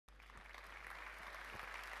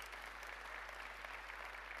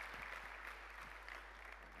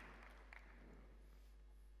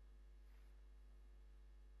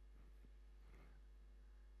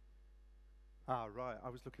Ah, right. I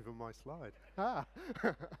was looking for my slide. Ah.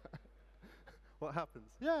 What happens?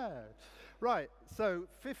 Yeah. Right. So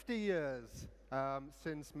 50 years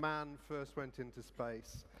since man first went into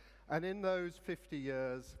space. And in those 50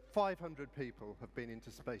 years, 500 people have been into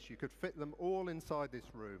space. You could fit them all inside this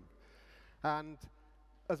room. And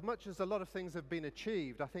as much as a lot of things have been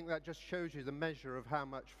achieved, I think that just shows you the measure of how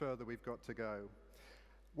much further we've got to go.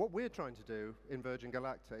 What we're trying to do in Virgin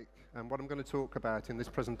Galactic, and what I'm going to talk about in this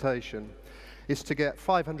presentation, is to get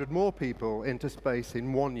 500 more people into space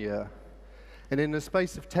in 1 year. And in the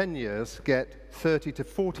space of 10 years, get 30 to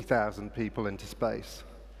 40,000 people into space.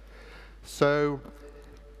 So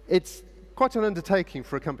it's quite an undertaking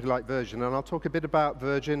for a company like Virgin, and I'll talk a bit about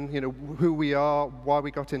Virgin, who we are, why we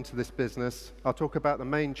got into this business. I'll talk about the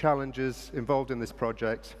main challenges involved in this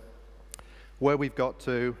project, where we've got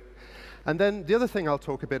to. And then the other thing I'll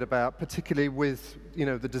talk a bit about, particularly with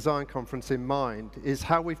the design conference in mind, is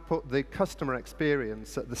how we've put the customer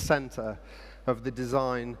experience at the center of the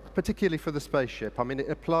design, particularly for the spaceship. I mean, it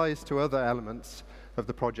applies to other elements of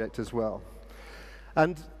the project as well.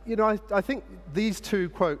 And I think these two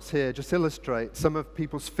quotes here just illustrate some of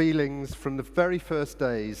people's feelings from the very first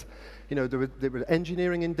days. There were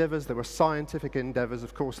engineering endeavors, there were scientific endeavors,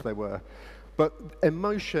 of course there were. But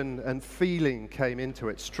emotion and feeling came into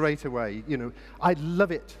it straight away. I'd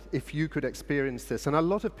love it if you could experience this. And a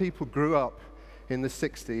lot of people grew up in the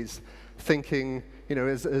 60s thinking,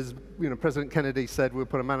 as President Kennedy said, we'll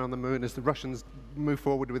put a man on the moon as the Russians move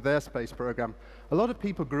forward with their space program. A lot of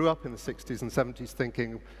people grew up in the 60s and 70s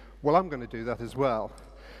thinking, well, I'm going to do that as well.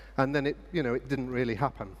 And then it didn't really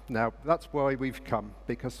happen. Now, that's why we've come,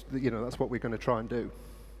 because that's what we're going to try and do.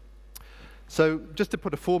 So just to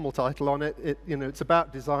put a formal title on it, it's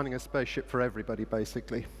about designing a spaceship for everybody,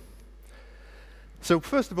 basically. So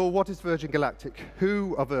first of all, what is Virgin Galactic?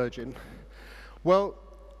 Who are Virgin? Well,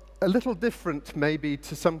 a little different maybe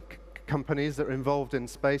to some companies that are involved in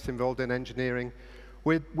space, involved in engineering.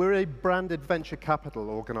 We're a branded venture capital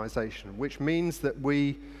organization, which means that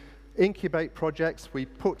we incubate projects, we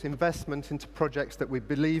put investment into projects that we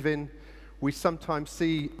believe in. We sometimes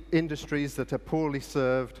see industries that are poorly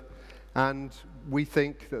served, and we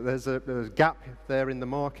think that there's a gap there in the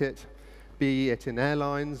market, be it in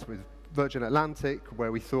airlines with Virgin Atlantic,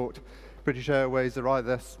 where we thought British Airways are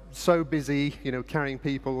either so busy, carrying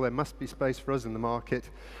people, there must be space for us in the market,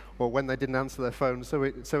 or when they didn't answer their phone,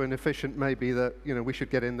 so inefficient maybe that we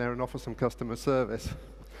should get in there and offer some customer service.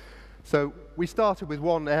 So we started with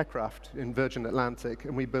one aircraft in Virgin Atlantic,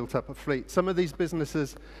 and we built up a fleet. Some of these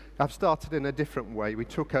businesses have started in a different way. We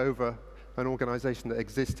took over an organization that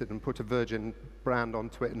existed and put a Virgin brand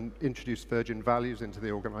onto it and introduced Virgin values into the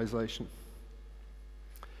organization.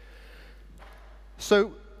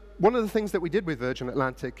 So one of the things that we did with Virgin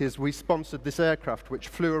Atlantic is we sponsored this aircraft which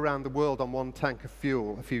flew around the world on one tank of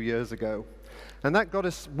fuel a few years ago. And that got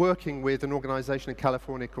us working with an organization in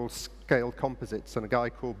California called Scale Composites, and a guy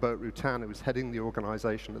called Burt Rutan, who was heading the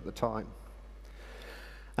organization at the time.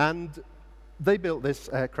 And they built this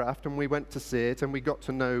aircraft, and we went to see it, and we got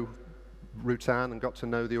to know Rutan and got to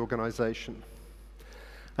know the organization.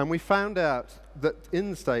 And we found out that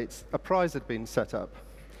in the States, a prize had been set up,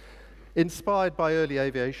 inspired by early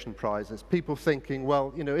aviation prizes. People thinking,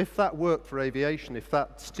 well, if that worked for aviation, if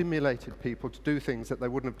that stimulated people to do things that they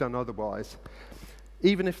wouldn't have done otherwise,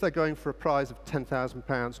 even if they're going for a prize of £10,000,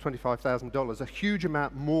 $25,000, a huge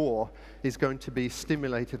amount more is going to be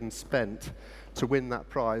stimulated and spent to win that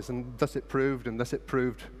prize. And thus it proved,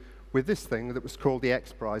 with this thing that was called the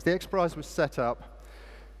X Prize. The X Prize was set up.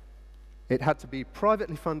 It had to be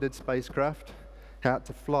privately funded spacecraft, had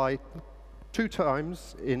to fly 2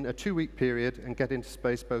 times in a 2-week period and get into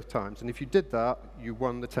space both times. And if you did that, you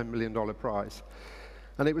won the $10 million prize.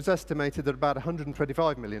 And it was estimated that about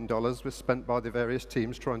 $125 million was spent by the various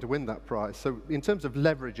teams trying to win that prize. So in terms of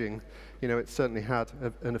leveraging, it certainly had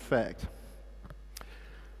an effect.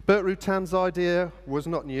 Burt Rutan's idea was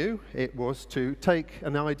not new. It was to take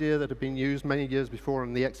an idea that had been used many years before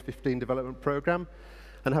in the X-15 development program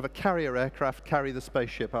and have a carrier aircraft carry the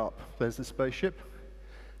spaceship up. There's the spaceship,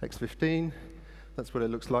 X-15. That's what it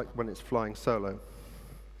looks like when it's flying solo.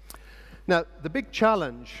 Now, the big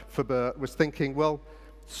challenge for Burt was thinking, well,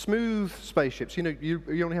 smooth spaceships, you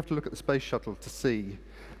only have to look at the space shuttle to see.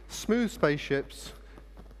 Smooth spaceships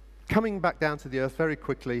coming back down to the Earth very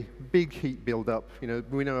quickly, big heat build-up.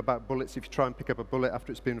 We know about bullets. If you try and pick up a bullet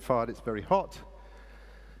after it's been fired, it's very hot.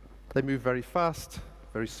 They move very fast,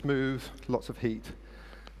 very smooth, lots of heat.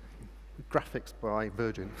 Graphics by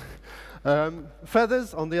Virgin.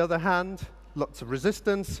 Feathers, on the other hand, lots of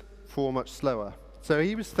resistance, fall much slower. So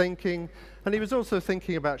he was thinking, and he was also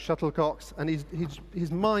thinking about shuttlecocks, and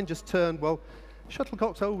his mind just turned, well,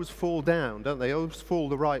 shuttlecocks always fall down, don't they? Always fall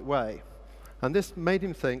the right way. And this made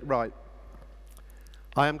him think, right,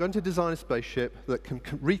 I am going to design a spaceship that can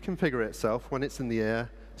reconfigure itself when it's in the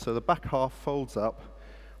air, so the back half folds up.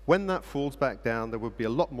 When that falls back down, there will be a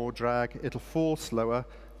lot more drag, it'll fall slower,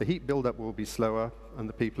 the heat buildup will be slower, and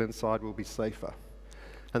the people inside will be safer.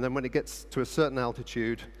 And then when it gets to a certain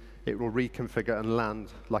altitude, it will reconfigure and land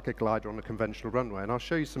like a glider on a conventional runway. And I'll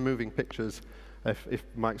show you some moving pictures if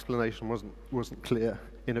my explanation wasn't clear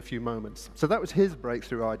in a few moments. So that was his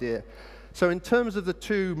breakthrough idea. So in terms of the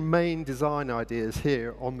two main design ideas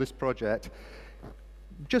here on this project,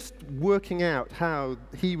 just working out how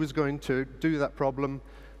he was going to do that problem,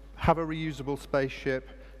 have a reusable spaceship,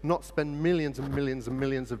 not spend millions and millions and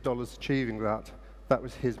millions of dollars achieving that, that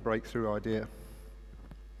was his breakthrough idea.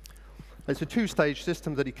 It's a two-stage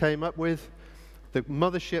system that he came up with. The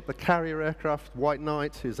mothership, the carrier aircraft, White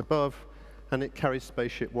Knight, is above, and it carries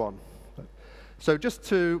Spaceship 1. So just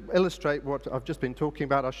to illustrate what I've just been talking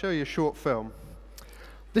about, I'll show you a short film.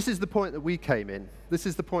 This is the point that we came in. This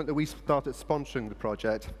is the point that we started sponsoring the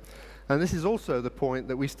project. And this is also the point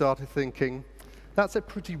that we started thinking, that's a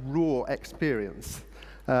pretty raw experience.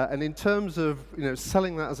 And in terms of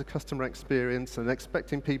selling that as a customer experience and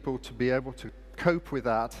expecting people to be able to cope with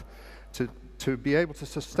that, to be able to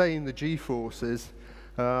sustain the G-forces,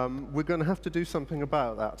 we're going to have to do something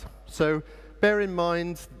about that. So bear in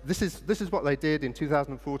mind, this is what they did in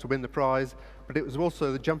 2004 to win the prize, but it was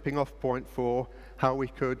also the jumping off point for how we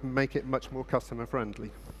could make it much more customer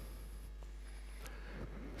friendly.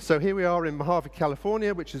 So here we are in Mojave,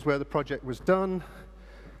 California, which is where the project was done.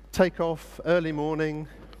 Takeoff, early morning,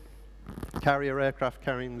 carrier aircraft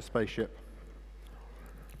carrying the spaceship.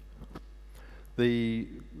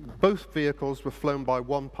 Both vehicles were flown by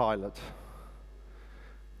one pilot.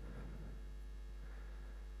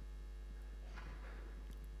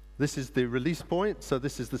 This is the release point, so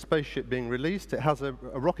this is the spaceship being released. It has a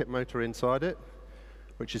rocket motor inside it,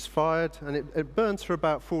 which is fired, and it burns for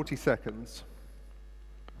about 40 seconds.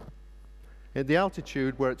 And the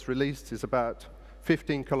altitude where it's released is about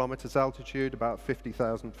 15 kilometers altitude, about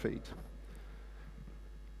 50,000 feet.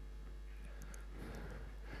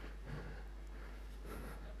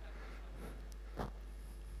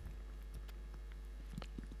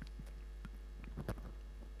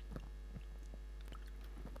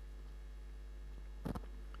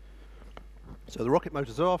 So the rocket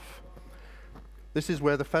motor's off. This is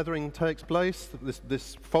where the feathering takes place,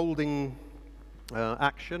 this folding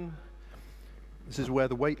action. This is where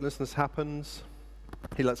the weightlessness happens.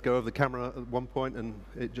 He lets go of the camera at one point and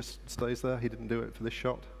it just stays there. He didn't do it for this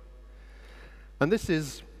shot. And this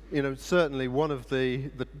is certainly one of the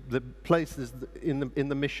places in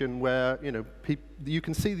the mission where you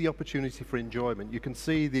can see the opportunity for enjoyment. You can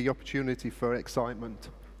see the opportunity for excitement.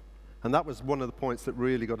 And that was one of the points that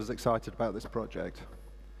really got us excited about this project.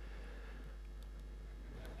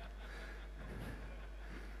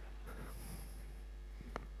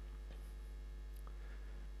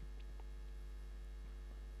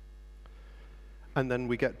 And then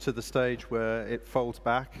we get to the stage where it folds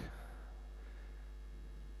back,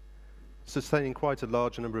 sustaining quite a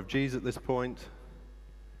large number of Gs at this point,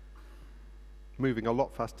 moving a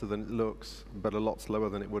lot faster than it looks, but a lot slower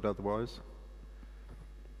than it would otherwise.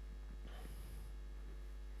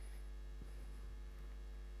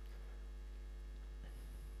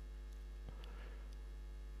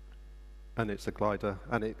 And it's a glider,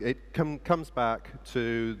 and it comes back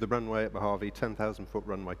to the runway at Mojave, 10,000-foot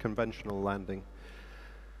runway, conventional landing.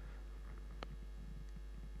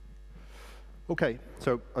 Okay,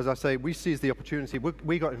 so as I say, we seized the opportunity.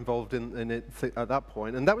 We got involved in it at that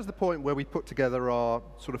point, and that was the point where we put together our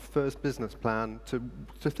sort of first business plan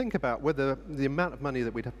to think about whether the amount of money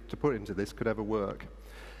that we'd have to put into this could ever work.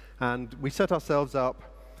 And we set ourselves up,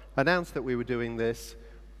 announced that we were doing this,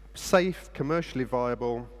 safe, commercially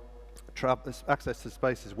viable. Access to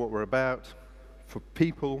space is what we're about, for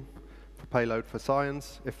people, for payload, for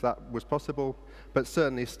science, if that was possible, but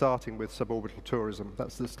certainly starting with suborbital tourism.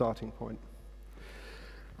 That's the starting point.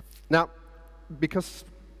 Now, because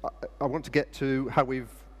I want to get to how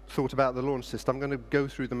we've thought about the launch system, I'm going to go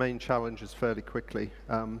through the main challenges fairly quickly.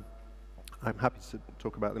 I'm happy to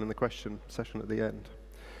talk about them in the question session at the end.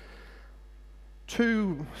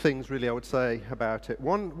 Two things, really, I would say about it.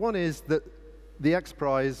 One is that the X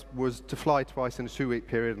Prize was to fly twice in a 2-week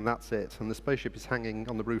period, and that's it. And the spaceship is hanging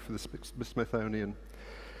on the roof of the Smithsonian.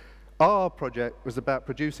 Our project was about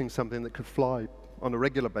producing something that could fly on a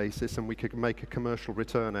regular basis and we could make a commercial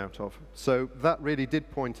return out of. So that really did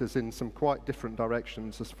point us in some quite different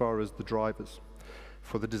directions as far as the drivers.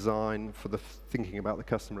 for the design, for the thinking about the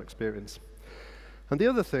customer experience. And the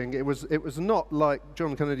other thing, it was not like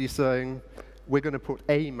John Kennedy saying, we're going to put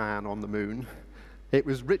a man on the moon. It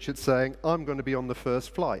was Richard saying, I'm going to be on the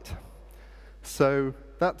first flight. So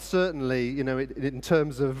that certainly, you know, in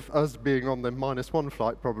terms of us being on the -1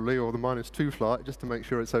 flight probably, or the -2 flight, just to make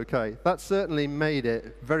sure it's okay, that certainly made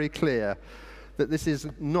it very clear that this is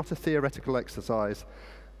not a theoretical exercise.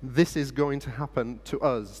 This is going to happen to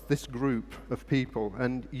us, this group of people,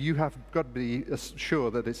 and you have got to be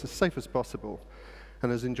sure that it's as safe as possible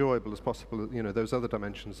and as enjoyable as possible, you know, those other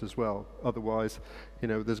dimensions as well. Otherwise, you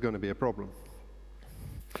know, there's going to be a problem.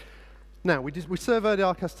 Now, we surveyed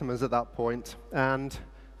our customers at that point, and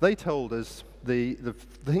they told us the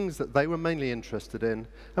things that they were mainly interested in,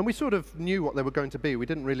 and we sort of knew what they were going to be. We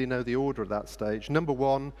didn't really know the order at that stage. Number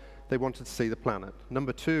one, they wanted to see the planet.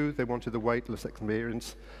 Number two, they wanted the weightless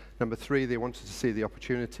experience. Number three, they wanted to see the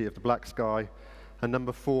opportunity of the black sky. And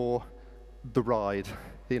number four, the ride.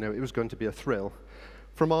 You know, it was going to be a thrill.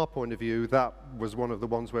 From our point of view, that was one of the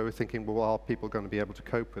ones where we're thinking, well, are people going to be able to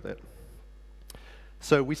cope with it?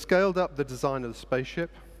 So we scaled up the design of the spaceship.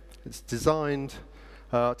 It's designed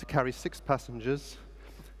to carry 6 passengers.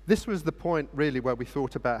 This was the point, really, where we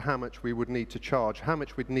thought about how much we would need to charge, how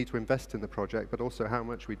much we'd need to invest in the project, but also how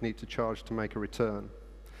much we'd need to charge to make a return.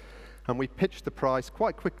 And we pitched the price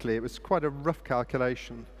quite quickly. It was quite a rough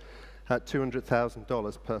calculation at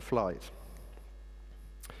 $200,000 per flight.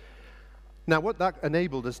 Now, what that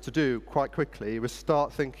enabled us to do quite quickly was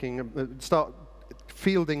start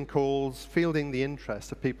fielding calls, fielding the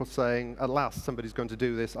interest of people saying, at last, somebody's going to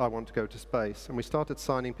do this, I want to go to space. And we started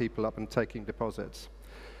signing people up and taking deposits.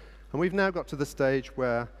 And we've now got to the stage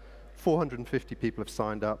where 450 people have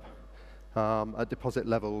signed up at deposit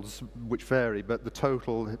levels which vary, but the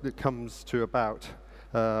total, it comes to about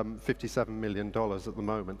 $57 million at the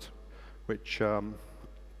moment, which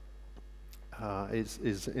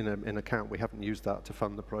is in an account. We haven't used that to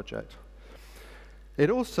fund the project. It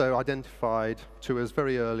also identified to us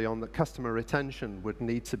very early on that customer retention would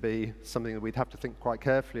need to be something that we'd have to think quite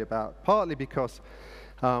carefully about, partly because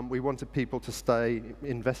we wanted people to stay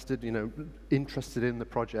invested, you know, interested in the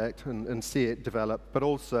project and see it develop, but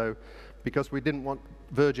also because we didn't want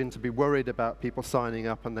Virgin to be worried about people signing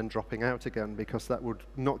up and then dropping out again, because that would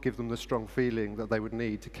not give them the strong feeling that they would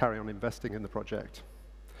need to carry on investing in the project.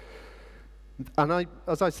 And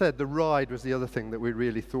as I said, the ride was the other thing that we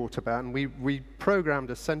really thought about, and we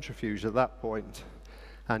programmed a centrifuge at that point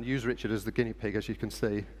and used Richard as the guinea pig, as you can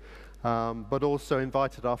see, but also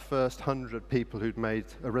invited our first 100 people who'd made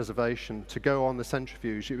a reservation to go on the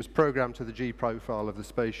centrifuge. It was programmed to the G profile of the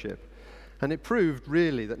spaceship, and it proved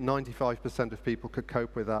really that 95% of people could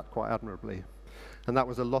cope with that quite admirably, and that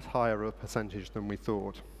was a lot higher a percentage than we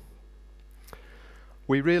thought.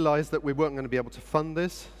 We realized that we weren't going to be able to fund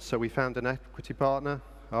this, so we found an equity partner.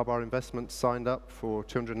 Our Investments signed up for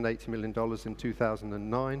 $280 million in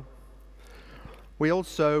 2009. We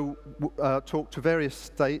also talked to various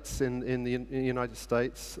states in the United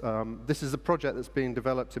States. This is a project that's being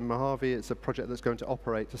developed in Mojave. It's a project that's going to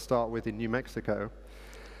operate to start with in New Mexico.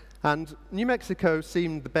 And New Mexico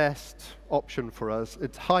seemed the best option for us.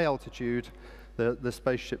 It's high altitude. The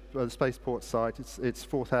spaceport site, it's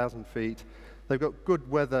 4,000 feet. They've got good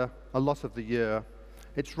weather a lot of the year.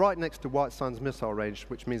 It's right next to White Sands Missile Range,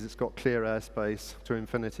 which means it's got clear airspace to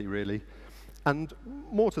infinity, really. And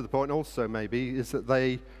more to the point also, maybe, is that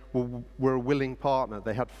they were a willing partner.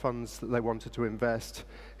 They had funds that they wanted to invest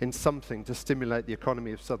in something to stimulate the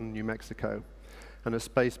economy of southern New Mexico. And a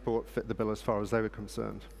spaceport fit the bill as far as they were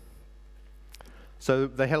concerned. So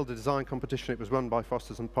they held a design competition. It was run by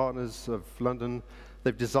Foster's and Partners of London.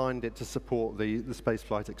 They've designed it to support the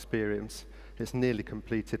spaceflight experience. It's nearly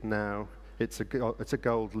completed now. It's a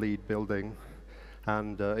gold LEED building,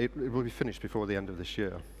 and it will be finished before the end of this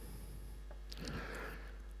year.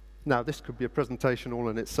 Now, this could be a presentation all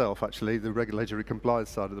in itself, actually, the regulatory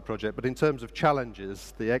compliance side of the project. But in terms of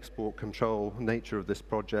challenges, the export control nature of this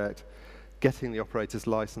project, getting the operator's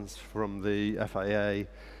license from the FAA,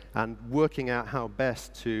 and working out how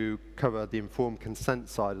best to cover the informed consent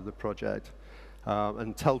side of the project,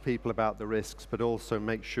 and tell people about the risks, but also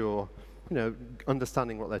make sure, you know,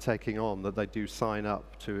 understanding what they're taking on, that they do sign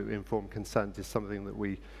up to informed consent is something that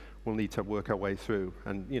we will need to work our way through.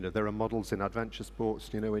 And, you know, there are models in adventure sports,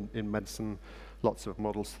 you know, in medicine, lots of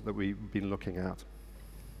models that we've been looking at.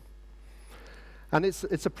 And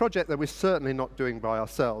it's a project that we're certainly not doing by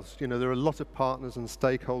ourselves. You know, there are a lot of partners and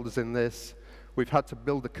stakeholders in this. We've had to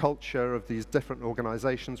build a culture of these different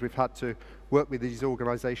organizations. We've had to work with these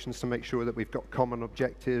organizations to make sure that we've got common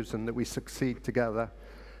objectives and that we succeed together.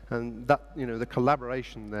 And that, the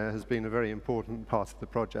collaboration there has been a very important part of the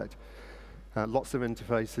project. Lots of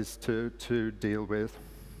interfaces to deal with.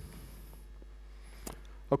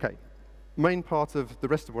 Okay, main part of the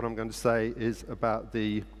rest of what I'm going to say is about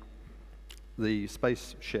the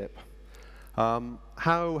spaceship.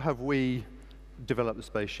 How have we developed the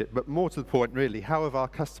spaceship? But more to the point, really, how have our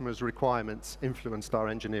customers' requirements influenced our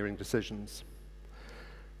engineering decisions?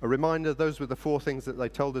 A reminder, those were the 4 things that they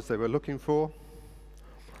told us they were looking for.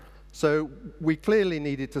 So we clearly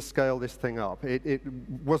needed to scale this thing up. It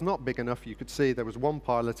was not big enough. You could see there was 1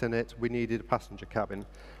 pilot in it. We needed a passenger cabin.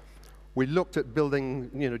 We looked at building,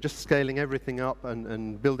 just scaling everything up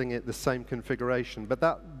and building it the same configuration. But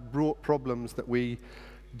that brought problems that we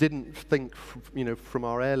didn't think, from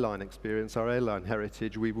our airline experience, our airline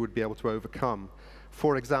heritage, we would be able to overcome.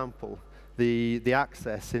 For example, the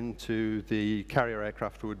access into the carrier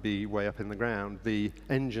aircraft would be way up in the ground. The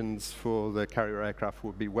engines for the carrier aircraft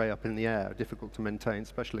would be way up in the air, difficult to maintain,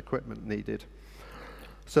 special equipment needed.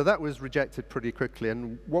 So that was rejected pretty quickly,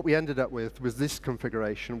 and what we ended up with was this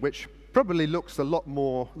configuration, which probably looks a lot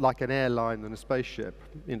more like an airline than a spaceship,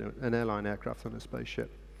 an airline aircraft than a spaceship.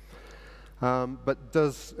 But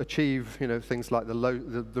does achieve, things like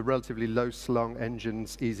the relatively low-slung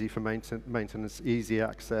engines, easy for maintenance, easy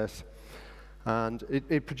access, and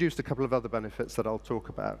it produced a couple of other benefits that I'll talk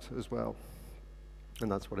about as well. And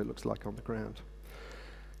that's what it looks like on the ground.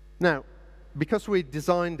 Now, because we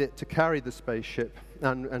designed it to carry the spaceship,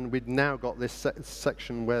 and we'd now got this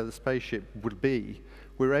section where the spaceship would be,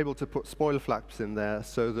 we were able to put spoiler flaps in there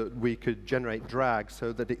so that we could generate drag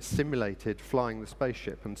so that it simulated flying the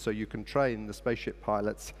spaceship. And so you can train the spaceship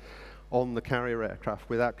pilots on the carrier aircraft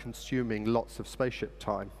without consuming lots of spaceship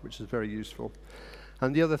time, which is very useful.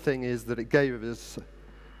 And the other thing is that it gave us,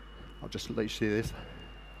 I'll just let you see this.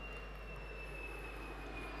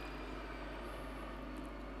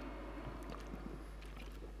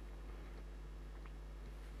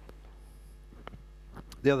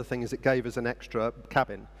 The other thing is it gave us an extra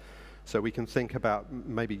cabin, so we can think about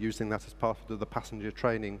maybe using that as part of the passenger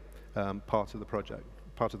training part of the project,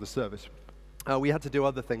 part of the service. We had to do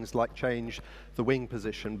other things like change the wing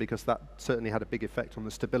position, because that certainly had a big effect on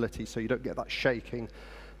the stability, so you don't get that shaking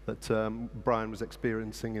that Brian was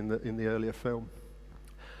experiencing in the earlier film.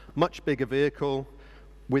 Much bigger vehicle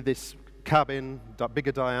with this cabin,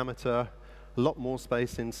 bigger diameter, a lot more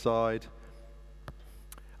space inside.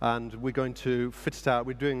 And we're going to fit it out.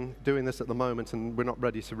 We're doing this at the moment, and we're not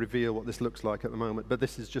ready to reveal what this looks like at the moment. But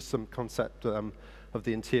this is just some concept of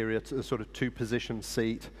the interior, a sort of 2-position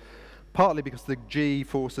seat. Partly because the G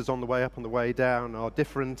forces on the way up and the way down are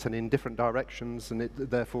different and in different directions, and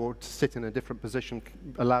therefore to sit in a different position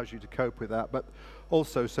allows you to cope with that. But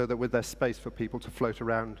also so that there's space for people to float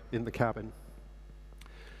around in the cabin.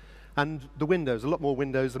 And the windows, a lot more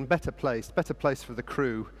windows and better place for the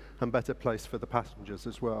crew and better place for the passengers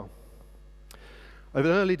as well. An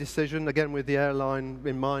early decision, again with the airline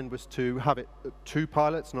in mind, was to have it 2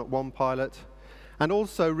 pilots, not 1 pilot. And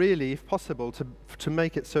also really, if possible, to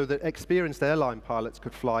make it so that experienced airline pilots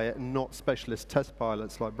could fly it and not specialist test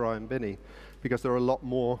pilots like Brian Binney, because there are a lot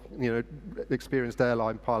more experienced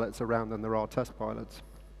airline pilots around than there are test pilots.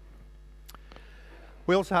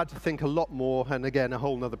 We also had to think a lot more, and again, a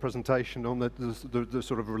whole other presentation on the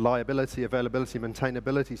sort of reliability, availability,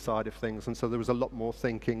 maintainability side of things, and so there was a lot more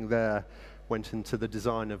thinking there went into the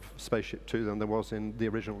design of Spaceship 2 than there was in the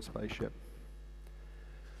original Spaceship.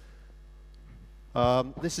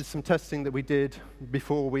 This is some testing that we did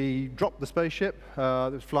before we dropped the spaceship. It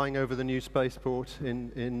was flying over the new spaceport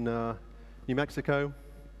in New Mexico.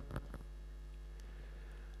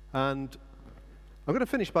 And I'm going to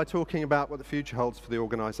finish by talking about what the future holds for the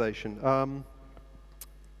organization.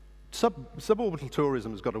 Suborbital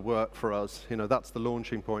tourism has got to work for us. That's the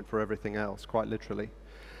launching point for everything else, quite literally.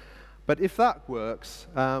 But if that works,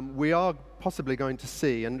 we are possibly going to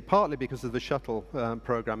see, and partly because of the shuttle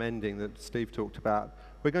program ending that Steve talked about,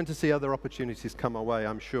 we're going to see other opportunities come our way,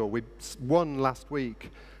 I'm sure. We won last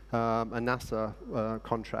week a NASA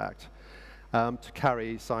contract to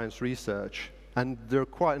carry science research. And there are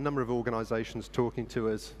quite a number of organizations talking to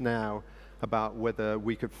us now about whether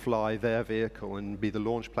we could fly their vehicle and be the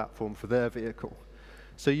launch platform for their vehicle.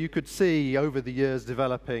 So you could see over the years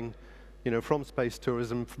developing, from space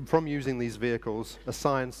tourism, from using these vehicles, a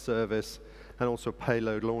science service and also a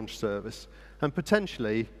payload launch service. And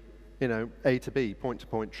potentially, A to B,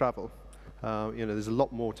 point-to-point travel. There's a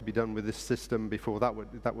lot more to be done with this system before that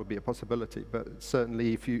would be a possibility. But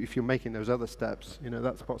certainly, if you're making those other steps,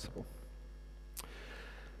 that's possible.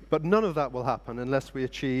 But none of that will happen unless we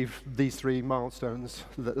achieve these 3 milestones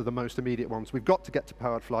that are the most immediate ones. We've got to get to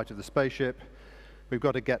powered flight of the spaceship. we've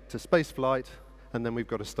got to get to spaceflight, and then we've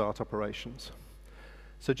got to start operations.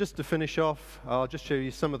 So just to finish off, I'll just show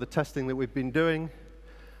you some of the testing that we've been doing.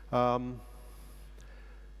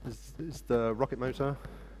 This is the rocket motor,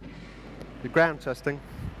 the ground testing.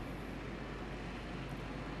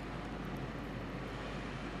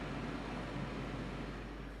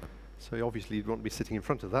 So obviously you'd want to be sitting in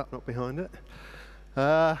front of that, not behind it.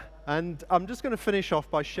 And I'm just going to finish off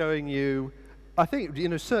by showing you, I think,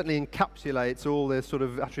 certainly encapsulates all the sort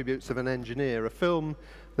of attributes of an engineer. A film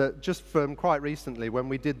that just from quite recently, when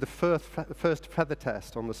we did the first feather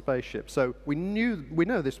test on the spaceship. So we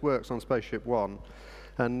know this works on Spaceship 1,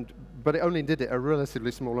 but it only did it a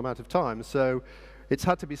relatively small amount of time. So it's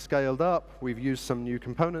had to be scaled up. We've used some new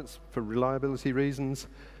components for reliability reasons.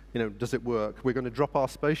 Does it work? We're going to drop our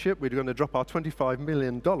spaceship. We're going to drop our $25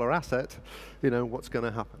 million asset. What's going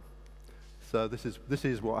to happen? So this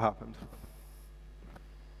is what happened.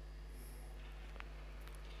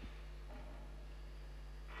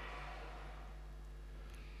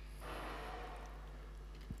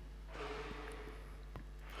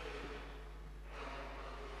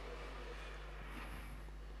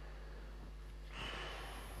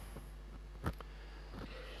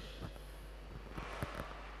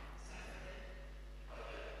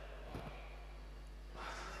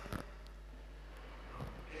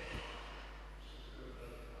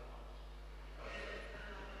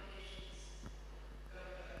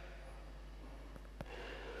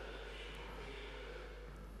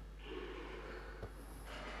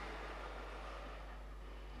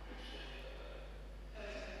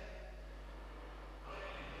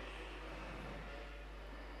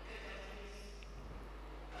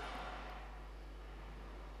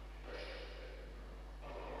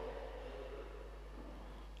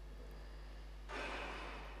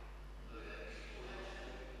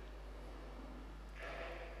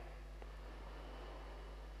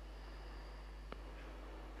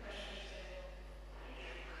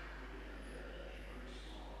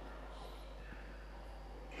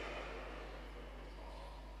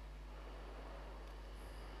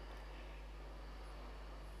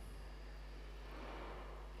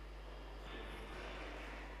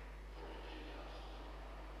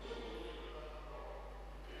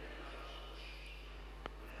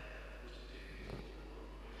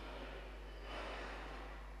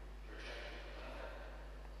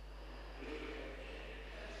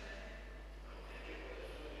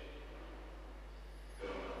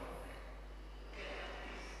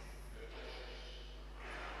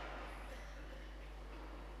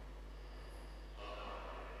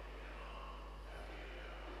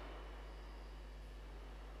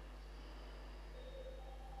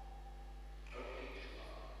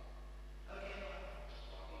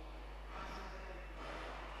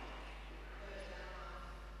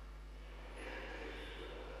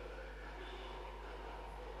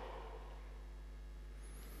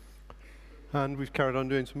 And we've carried on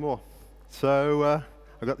doing some more. So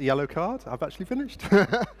I got the yellow card. I've actually finished.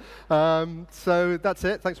 So that's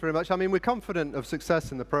it. Thanks very much. I mean, we're confident of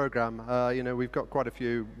success in the program. We've got quite a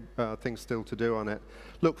few things still to do on it.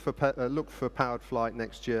 Look for powered flight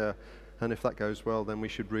next year. And if that goes well, then we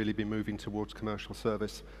should really be moving towards commercial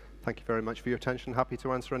service. Thank you very much for your attention. Happy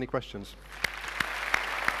to answer any questions.